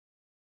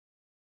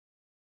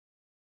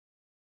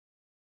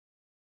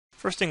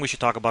First thing we should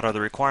talk about are the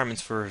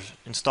requirements for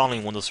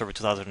installing Windows Server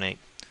 2008.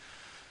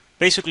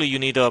 Basically, you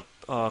need a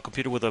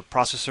computer with a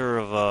processor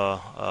of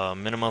a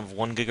minimum of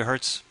 1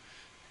 gigahertz,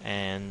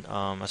 and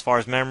as far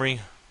as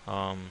memory,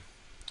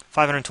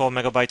 512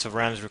 megabytes of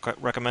RAM is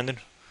recommended.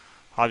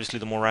 Obviously,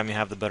 the more RAM you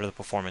have, the better the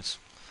performance.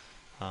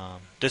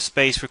 Disk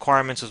space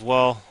requirements as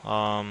well.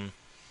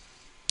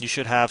 You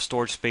should have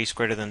storage space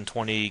greater than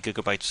 20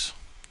 gigabytes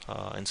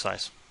in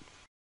size.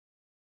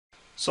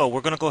 So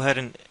we're going to go ahead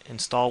and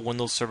install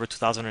Windows Server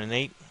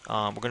 2008.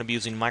 We're going to be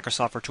using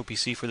Microsoft Virtual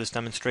PC for this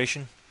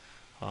demonstration.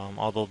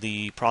 Although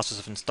the process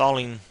of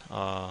installing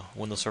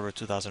Windows Server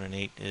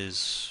 2008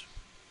 is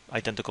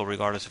identical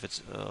regardless if it's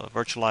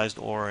virtualized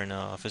or in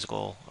a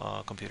physical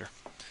computer.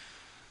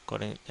 Go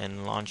ahead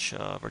and launch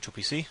Virtual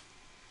PC.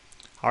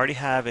 I already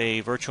have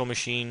a virtual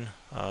machine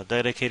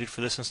dedicated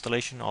for this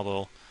installation,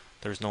 although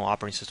there's no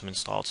operating system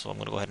installed. So I'm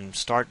going to go ahead and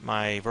start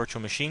my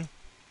virtual machine.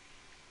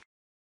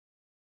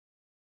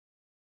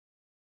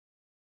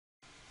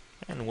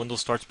 And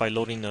Windows starts by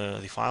loading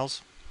the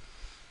files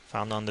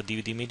found on the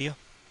DVD media.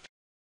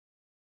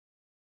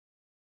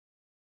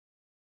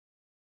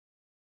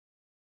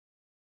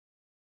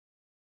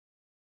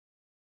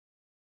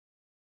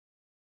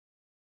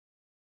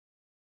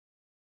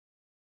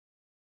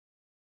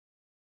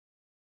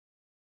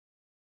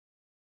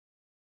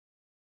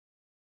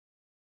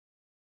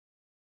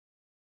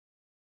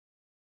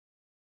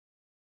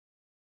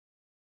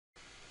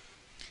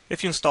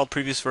 If you installed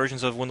previous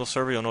versions of Windows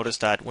Server, you'll notice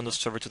that Windows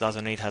Server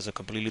 2008 has a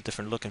completely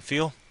different look and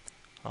feel.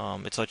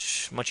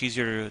 It's much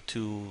easier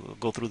to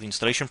go through the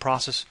installation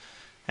process,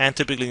 and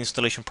typically the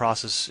installation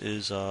process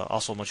is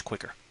also much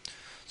quicker.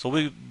 So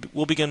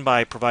we'll begin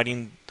by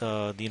providing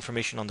the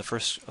information on the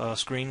first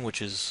screen,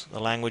 which is the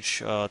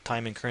language,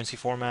 time and currency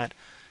format,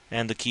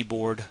 and the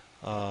keyboard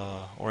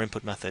or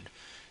input method.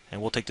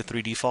 And we'll take the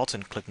three defaults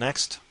and click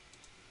Next.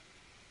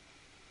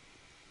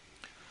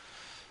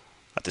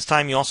 At this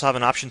time, you also have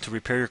an option to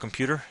repair your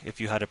computer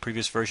if you had a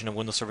previous version of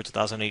Windows Server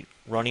 2008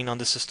 running on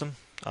this system.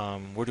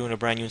 We're doing a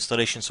brand new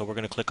installation, so we're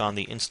going to click on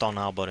the Install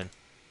Now button.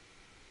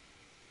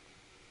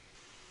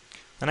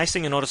 The nice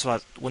thing you notice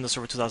about Windows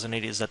Server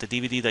 2008 is that the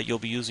DVD that you'll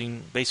be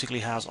using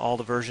basically has all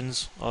the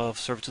versions of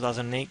Server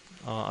 2008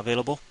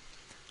 available.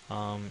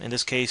 In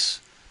this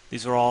case,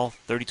 these are all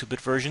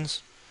 32-bit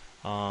versions,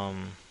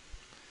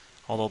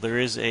 although there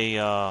is a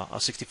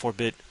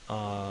 64-bit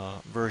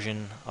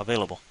version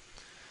available.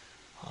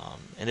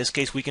 In this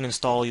case, we can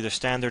install either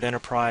standard,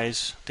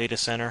 enterprise, data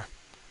center,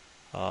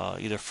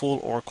 either full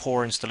or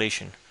core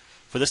installation.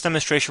 For this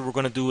demonstration, we're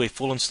going to do a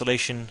full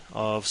installation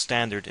of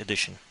standard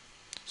edition.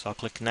 So I'll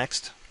click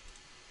Next.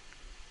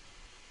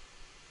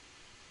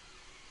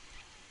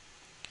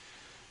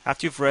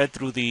 After you've read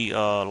through the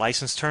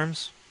license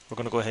terms, we're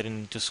going to go ahead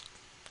and just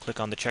click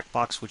on the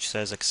checkbox which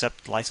says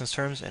Accept License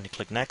Terms, and you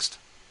click Next.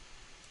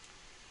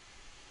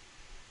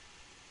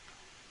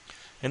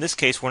 In this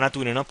case, we're not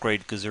doing an upgrade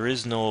because there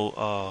is no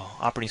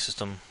operating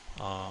system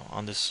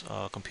on this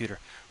computer.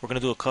 We're going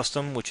to do a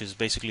custom, which is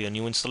basically a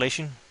new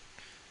installation,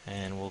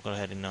 and we'll go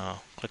ahead and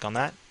click on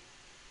that.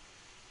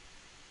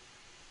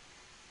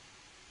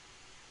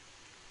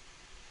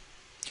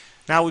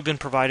 Now we've been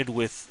provided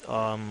with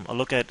a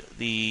look at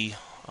the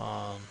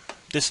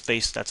disk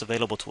space that's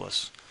available to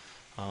us.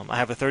 I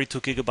have a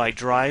 32 gigabyte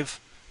drive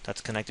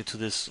that's connected to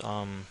this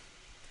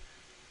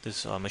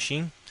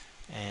machine,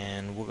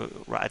 and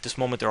at this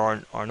moment there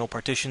are no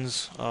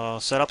partitions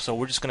set up, so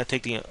we're just going to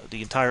take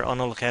the entire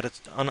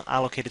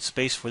unallocated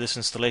space for this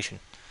installation.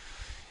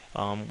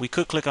 We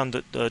could click on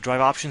the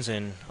drive options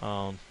and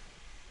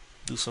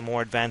do some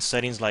more advanced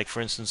settings, like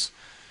for instance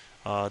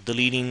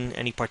deleting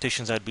any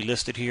partitions that would be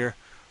listed here,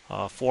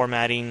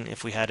 formatting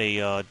if we had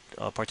a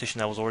partition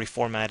that was already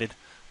formatted.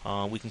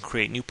 We can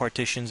create new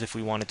partitions if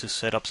we wanted to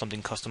set up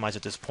something customized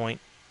at this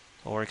point,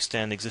 or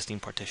extend existing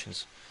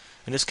partitions.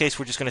 In this case,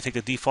 we're just going to take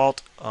the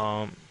default,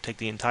 take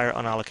the entire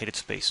unallocated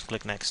space.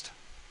 Click Next.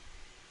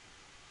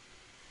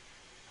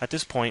 At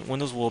this point,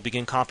 Windows will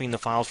begin copying the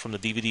files from the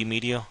DVD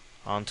media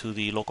onto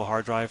the local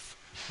hard drive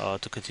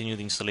to continue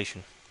the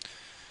installation.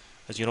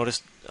 As you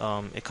notice,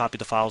 it copied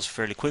the files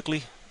fairly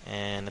quickly,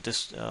 and at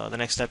this, the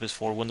next step is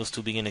for Windows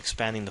to begin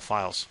expanding the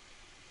files.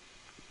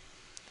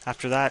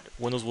 After that,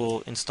 Windows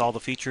will install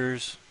the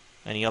features,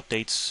 any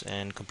updates,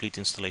 and complete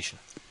the installation.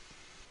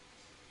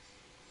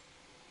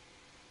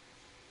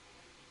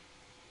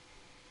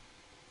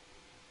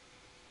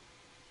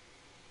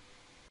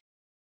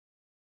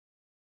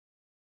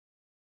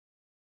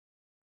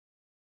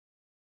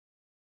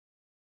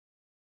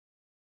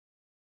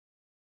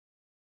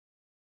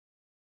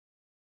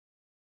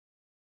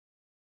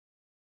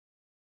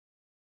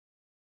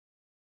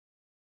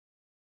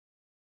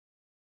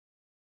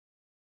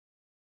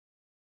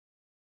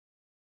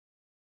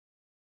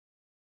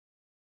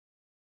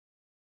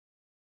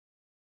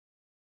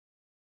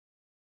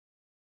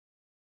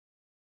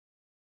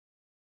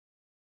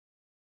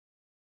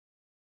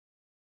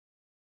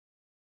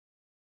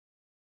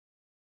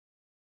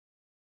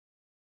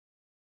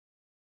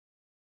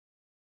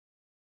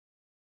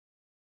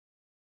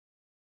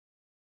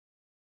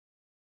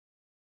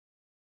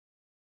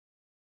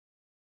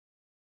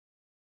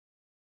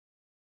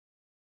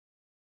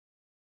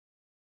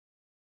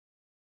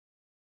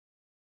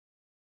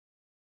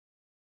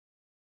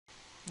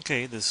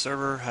 Okay, the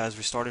server has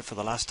restarted for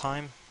the last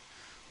time.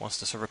 Once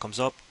the server comes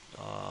up,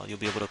 you'll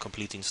be able to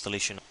complete the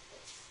installation.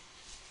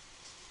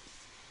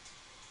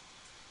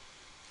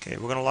 Okay,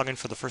 we're going to log in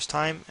for the first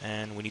time,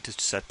 and we need to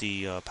set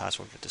the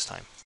password at this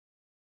time.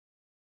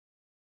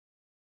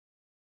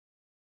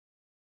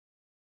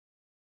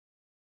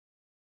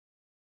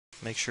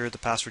 Make sure the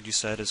password you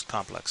set is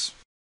complex.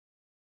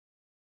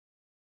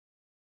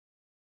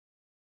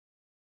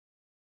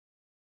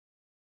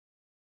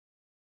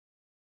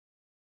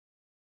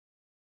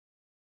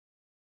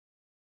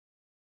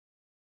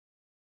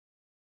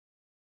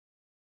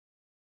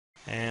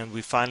 And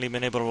we've finally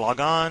been able to log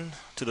on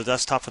to the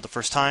desktop for the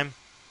first time.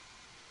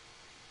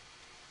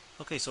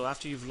 Okay, so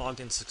after you've logged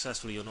in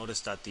successfully, you'll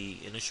notice that the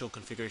initial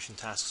configuration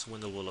tasks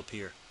window will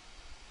appear.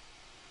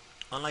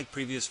 Unlike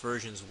previous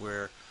versions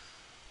where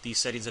these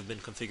settings have been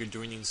configured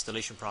during the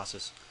installation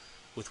process,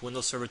 with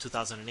Windows Server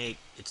 2008,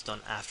 it's done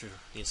after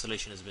the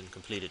installation has been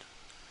completed.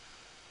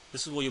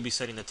 This is where you'll be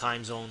setting the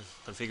time zone,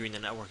 configuring the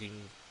networking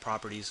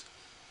properties,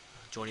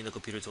 joining the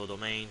computer to a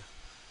domain,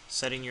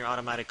 setting your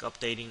automatic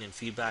updating and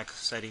feedback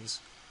settings,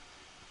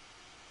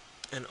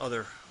 and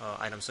other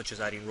items such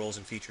as adding roles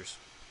and features.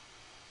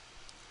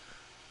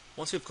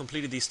 Once you've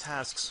completed these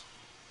tasks,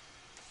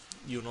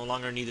 you no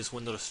longer need this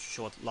window to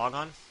show at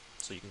logon,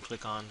 so you can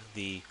click on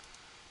the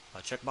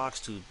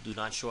checkbox to do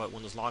not show at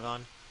Windows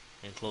logon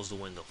and close the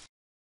window.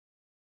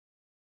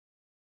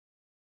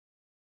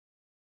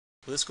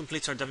 Well, this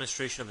completes our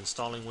demonstration of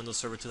installing Windows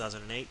Server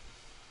 2008.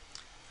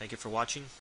 Thank you for watching.